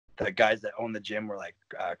the guys that own the gym were like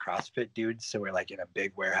CrossFit dudes, so we're like in a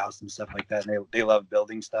big warehouse and stuff like that. And they love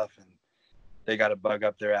building stuff, and they got a bug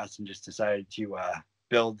up their ass and just decided to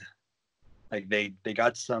build. Like they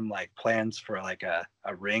got some like plans for like a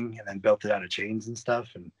ring, and then built it out of chains and stuff.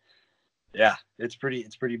 And yeah, it's pretty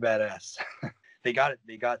badass. They got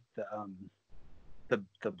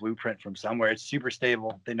the blueprint from somewhere. It's super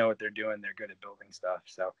stable. They know what they're doing. They're good at building stuff.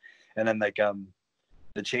 So, and then like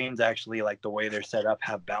the chains actually, like the way they're set up,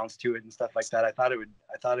 have bounce to it and stuff like that. I thought it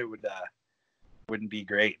would wouldn't be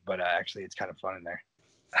great, but actually it's kind of fun in there.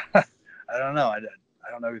 I don't know.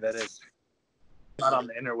 I don't know who that is. Not on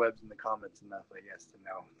the interwebs and the comments enough, I guess, to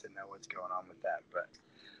know what's going on with that. But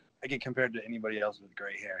I get compared to anybody else with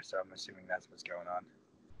gray hair, so I'm assuming that's what's going on.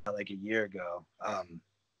 Like a year ago,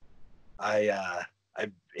 I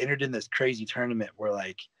entered in this crazy tournament where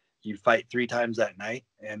like you fight 3 times that night,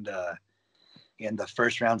 and the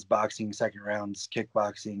first round's boxing, second round's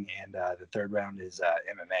kickboxing, and the third round is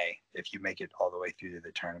MMA if you make it all the way through to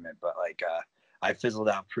the tournament. But like I fizzled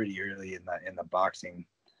out pretty early in the boxing.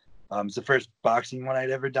 It's the first boxing one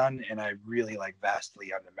I'd ever done, and I really like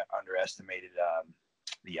vastly underestimated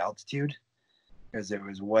the altitude, because it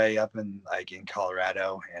was way up in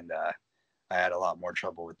Colorado, and I had a lot more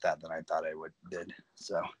trouble with that than I thought I did.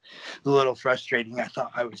 So it was a little frustrating. I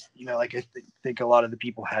thought I was, like I think a lot of the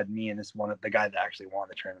people had me and the guy that actually won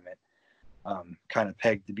the tournament kind of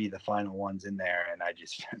pegged to be the final ones in there, and I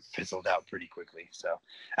just fizzled out pretty quickly. So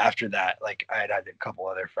after that, like I had a couple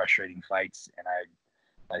other frustrating fights, and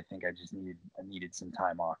I think I needed some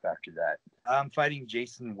time off after that. I'm fighting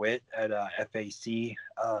Jason Witt at FAC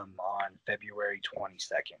on February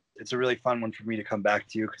 22nd. It's a really fun one for me to come back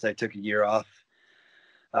to because I took a year off.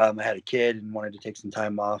 I had a kid and wanted to take some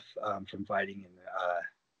time off from fighting, and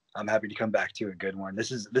I'm happy to come back to a good one.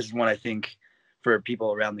 This is one I think for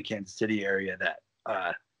people around the Kansas City area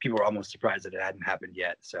that people are almost surprised that it hadn't happened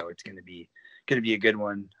yet. So it's going to be a good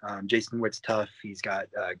one. Jason Witt's tough. He's got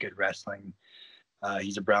good wrestling.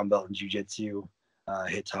 He's a brown belt in jiu-jitsu,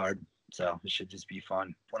 hits hard, so it should just be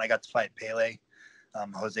fun. When I got to fight Pele,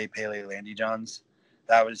 Jose Pele Landy Johns,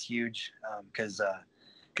 that was huge because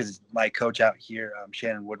my coach out here,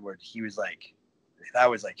 Shannon Woodward, that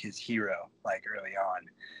was like his hero, like early on.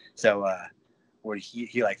 So where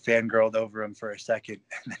he like fangirled over him for a second,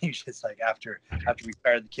 and then he just like after we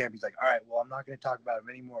started the camp, he's like, all right, well, I'm not going to talk about him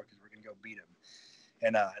anymore because we're going to go beat him.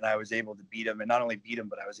 And I was able to beat him, and not only beat him,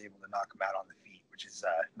 but I was able to knock him out on the feet, which is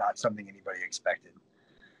not something anybody expected.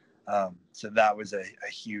 So that was a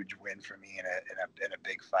huge win for me in a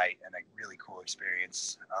big fight and a really cool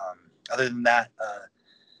experience. Other than that,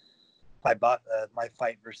 my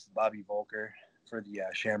fight versus Bobby Volker for the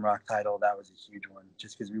Shamrock title, that was a huge one,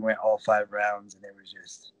 just because we went all 5 rounds, and it was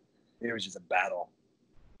just a battle,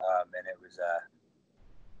 and it was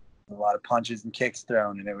a lot of punches and kicks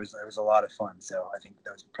thrown, and it was a lot of fun. So I think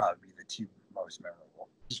those would probably be the 2 most memorable.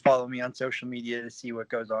 Just follow me on social media to see what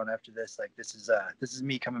goes on after this. Like this is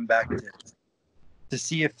me coming back to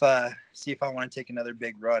see if I want to take another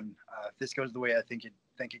big run. If this goes the way I think it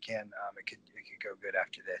can, it could go good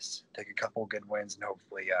after this. Take a couple good wins and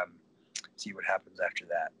hopefully see what happens after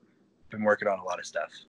that. Been working on a lot of stuff.